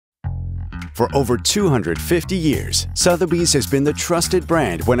For over 250 years, Sotheby's has been the trusted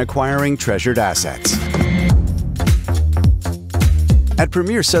brand when acquiring treasured assets. At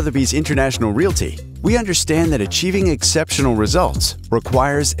Premier Sotheby's International Realty, we understand that achieving exceptional results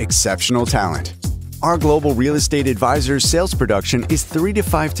requires exceptional talent. Our global real estate advisor's sales production is 3 to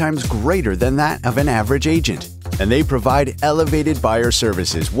 5 times greater than that of an average agent, and they provide elevated buyer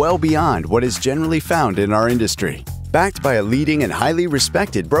services well beyond what is generally found in our industry. Backed by a leading and highly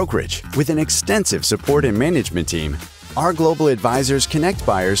respected brokerage with an extensive support and management team, our global advisors connect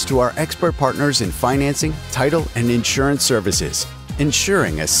buyers to our expert partners in financing, title, and insurance services,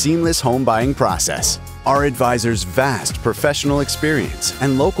 ensuring a seamless home buying process. Our advisors' vast professional experience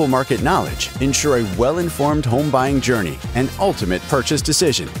and local market knowledge ensure a well-informed home buying journey and ultimate purchase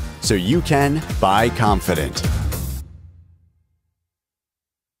decision, so you can buy confident.